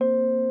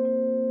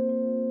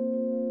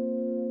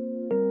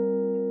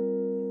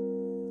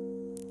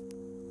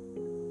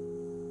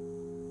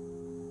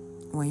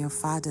When your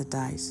father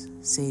dies,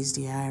 says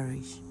the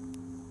Irish,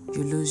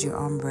 you lose your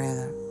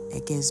umbrella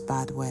against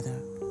bad weather.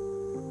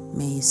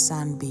 May his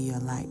son be your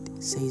light,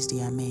 says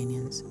the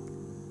Armenians.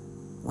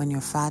 When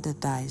your father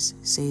dies,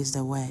 says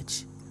the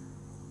Welsh,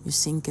 you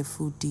sink a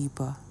foot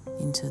deeper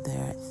into the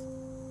earth.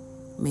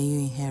 May you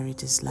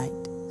inherit his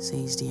light,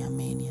 says the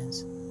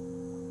Armenians.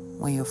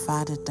 When your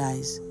father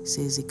dies,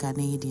 says the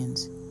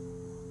Canadians,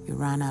 you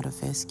run out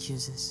of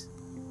excuses.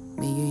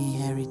 May you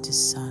inherit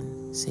his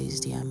son,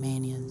 says the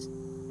Armenians.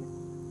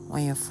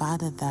 When your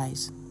father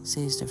dies,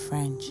 says the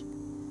French,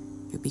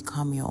 you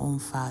become your own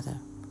father.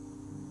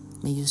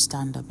 May you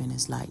stand up in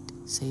his light,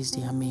 says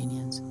the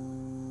Armenians.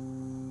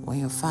 When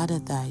your father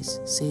dies,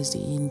 says the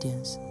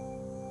Indians,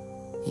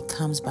 he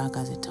comes back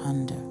as a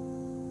thunder.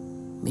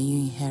 May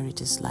you inherit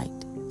his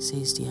light,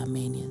 says the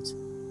Armenians.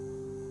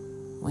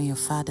 When your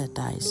father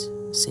dies,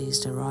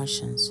 says the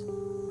Russians,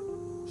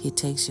 he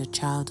takes your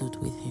childhood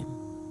with him.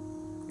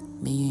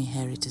 May you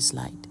inherit his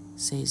light,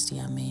 says the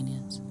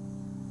Armenians.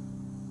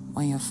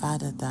 When your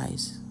father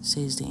dies,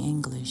 says the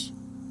English,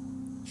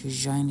 you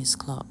join his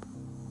club.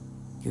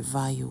 You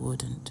vow you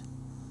wouldn't.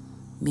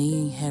 May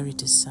you inherit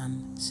his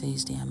son,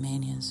 says the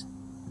Armenians.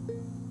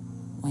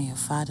 When your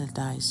father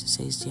dies,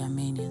 says the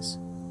Armenians,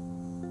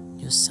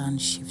 your son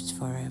shifts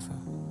forever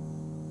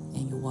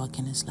and you walk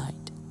in his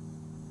light.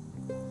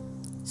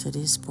 So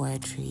this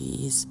poetry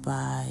is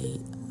by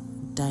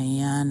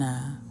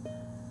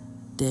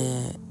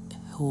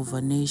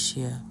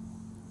der-hovanessian.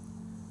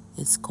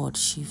 It's called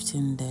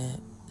Shifting the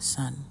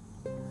Sun.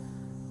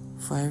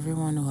 For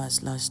everyone who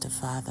has lost a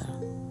father,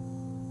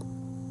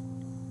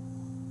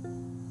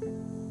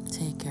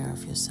 take care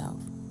of yourself.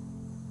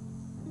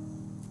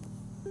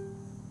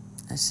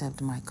 Accept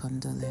my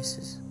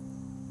condolences.